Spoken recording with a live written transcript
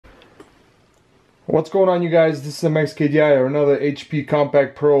What's going on, you guys? This is MXKDI or another HP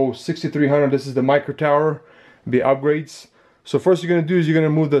Compaq Pro 6300. This is the micro tower, the upgrades. So first you're going to do is you're going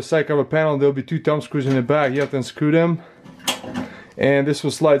to move the side cover panel. There'll be two thumb screws in the back. You have to unscrew them. And this one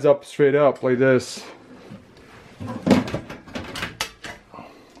slides up straight up like this.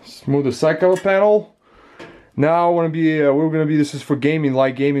 Move the side cover panel. Now this is for gaming,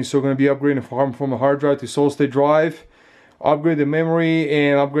 light gaming, so we're going to be upgrading from a hard drive to solid state drive, upgrade the memory,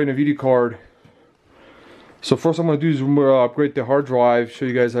 and upgrade the video card. So first I'm going to do is upgrade the hard drive, show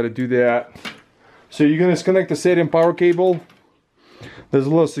you guys how to do that. So you're going to disconnect the SATA and power cable. There's a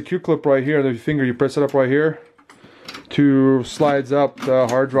little secure clip right here. There's your finger, you press it up right here to slides up the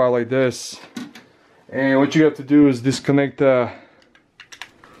hard drive like this. And what you have to do is disconnect the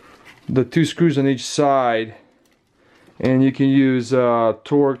two screws on each side. And you can use Torx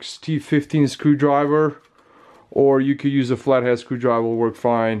T15 screwdriver, or you could use a flathead screwdriver, will work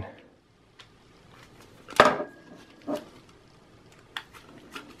fine.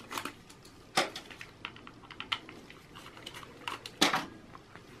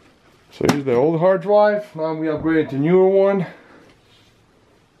 So here's the old hard drive. Now we upgraded to newer one.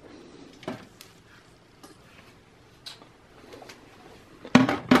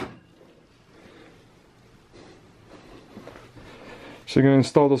 So you're going to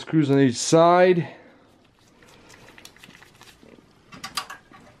install those screws on each side.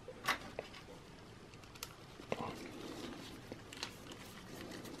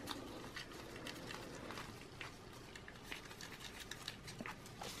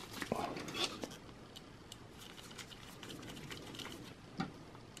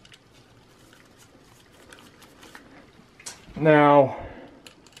 Now,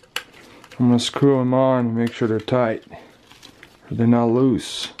 I'm going to screw them on and make sure they're tight, or they're not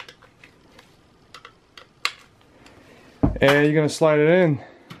loose. And you're going to slide it in.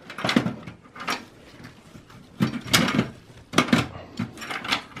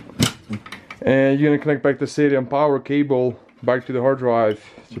 And you're going to connect back the SATA and power cable back to the hard drive.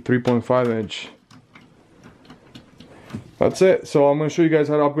 It's a 3.5 inch. That's it. So I'm going to show you guys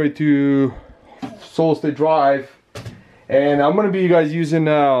how to upgrade to solid state drive. And I'm going to be using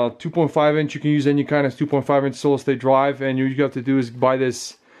 2.5 inch. You can use any kind of 2.5 inch solid state drive, and you have to do is buy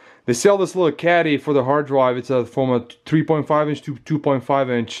this. They sell this little caddy for the hard drive. It's from a 3.5 inch to 2.5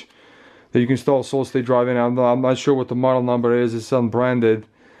 inch that you can install a solid state drive in. I'm not sure what the model number is. It's unbranded,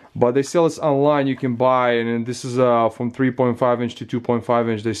 but they sell this online. You can buy, and this is from 3.5 inch to 2.5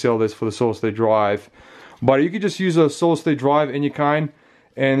 inch. They sell this for the solid state drive, but you could just use a solid state drive any kind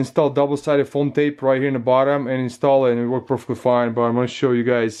and install double-sided foam tape right here in the bottom and install it, and it worked perfectly fine. But I'm going to show you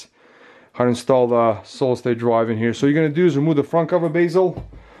guys how to install the solid state drive in here. So you're going to do is remove the front cover basil.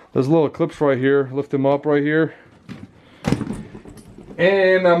 There's little clips right here. Lift them up right here,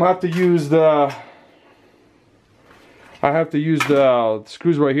 and I have to use the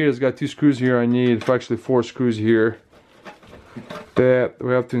screws right here. It's got two screws here. I need actually 4 screws here that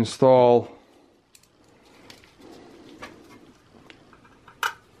we have to install.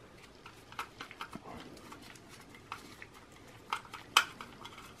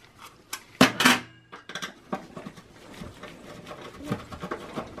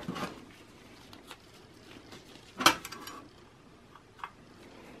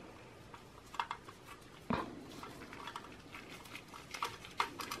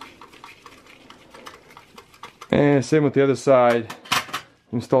 And same with the other side.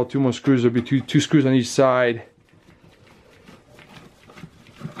 Install 2 more screws. There'll be two screws on each side.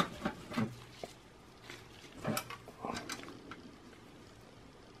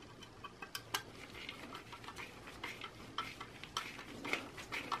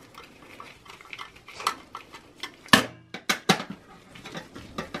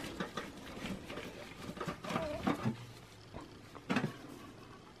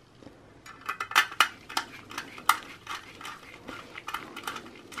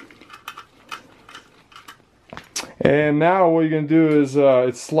 And now what you're going to do is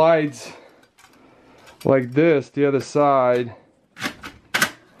it slides like this, the other side,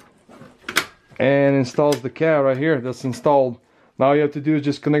 and installs the cab right here. That's installed. Now all you have to do is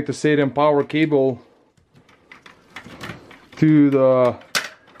just connect the SATA and power cable to the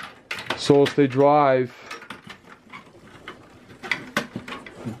solid state drive.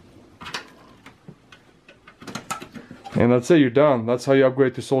 And that's it, you're done. That's how you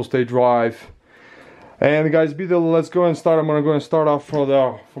upgrade to solid state drive. And guys, let's go and start. I'm going to go and start off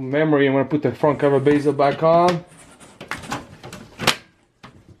from memory. I'm going to put the front cover basil back on.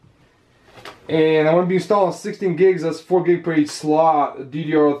 And I'm going to be installing 16 gigs, that's 4 gig per each slot,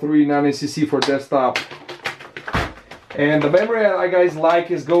 DDR3 non-ACC for desktop. And the memory I guys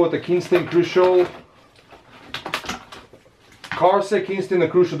like is go with the Kingston Crucial. Corsair, Kingston, and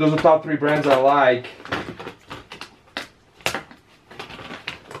Crucial, those are the top 3 brands I like.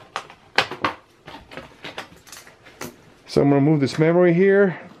 So I'm going to move this memory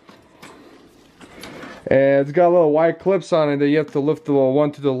here. And it's got little white clips on it that you have to lift the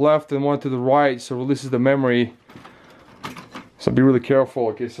one to the left and one to the right, so it releases the memory. So be really careful.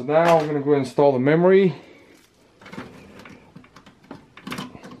 Okay, so now I'm going to go ahead and install the memory.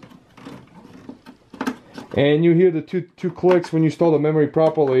 And you hear the two clicks when you install the memory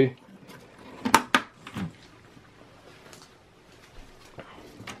properly.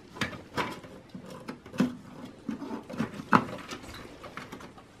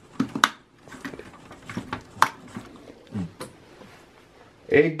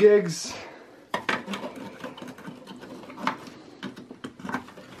 Eight gigs.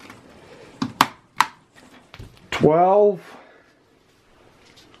 12.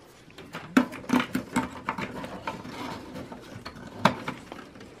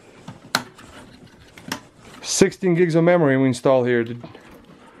 16 gigs of memory we install here.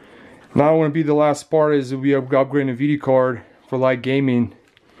 Now going to be the last part is we are upgrading a video card for light gaming.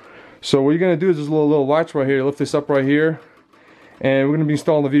 So what you're going to do is this little latch right here, lift this up right here, and we're going to be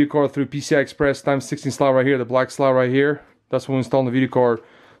installing the video card through PCI Express x16 slot right here, the black slot right here. That's when we're installing the video card.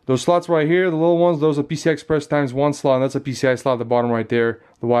 Those slots right here, the little ones, those are PCI Express x1 slot, and that's a PCI slot at the bottom right there,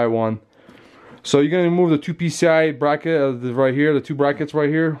 the white one. So you're going to remove the 2 PCI bracket right here, the 2 brackets right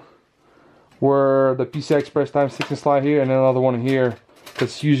here, where the PCI Express x16 slot here, and then another one here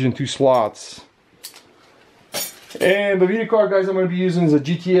that's using 2 slots. And the video card, guys, I'm going to be using is a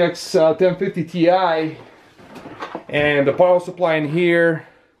GTX 1050 Ti, and the power supply in here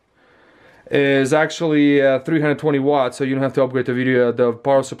is actually 320 watts, so you don't have to upgrade the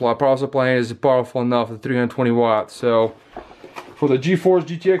power supply. Power supply is powerful enough at 320 watts. So for the Geforce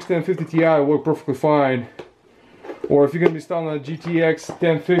GTX 1050 Ti, it works perfectly fine. Or if you're going to be installing a GTX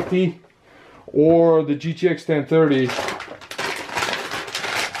 1050 or the GTX 1030.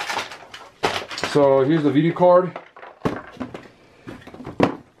 So here's the video card,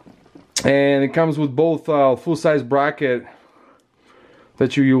 and it comes with both full-size bracket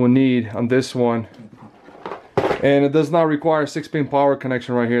that you will need on this one, and it does not require 6-pin power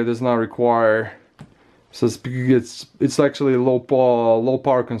connection right here. It does not require, so it's actually a low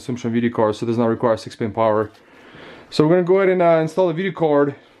power consumption video card, so it does not require 6-pin power. So we're gonna go ahead and install the video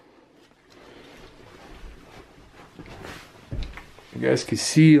card. You guys can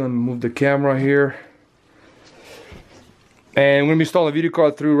see, let me move the camera here. And we're going to install the video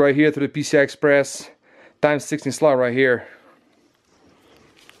card through right here, through the PCI Express x16 slot right here.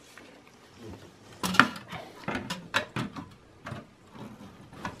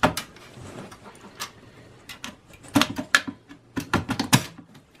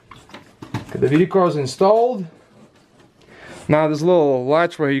 Okay, the video card is installed. Now there's a little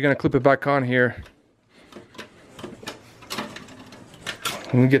latch where you're going to clip it back on here.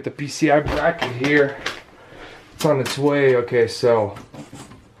 And we get the PCI bracket here. It's on its way. Okay, so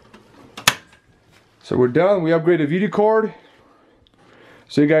we're done. We upgraded the video card.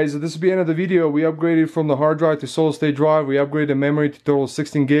 So you guys, this will be the end of the video. We upgraded from the hard drive to solid state drive. We upgraded the memory to total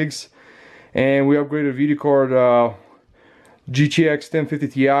 16 gigs. And we upgraded the video card GTX 1050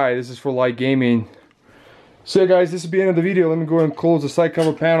 Ti. This is for light gaming. So guys, this will be the end of the video. Let me go ahead and close the side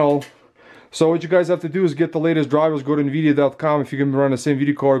cover panel. So what you guys have to do is get the latest drivers. Go to NVIDIA.com. If you're going to run the same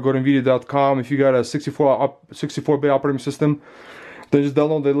video card, go to NVIDIA.com. If you got a 64-bit operating system, then just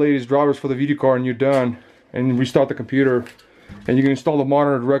download the latest drivers for the video card and you're done. And restart the computer. And you can install the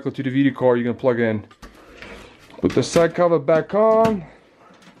monitor directly to the video card you're going to plug in. Put the side cover back on.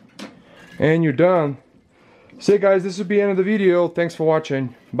 And you're done. So guys, this will be the end of the video. Thanks for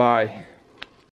watching. Bye.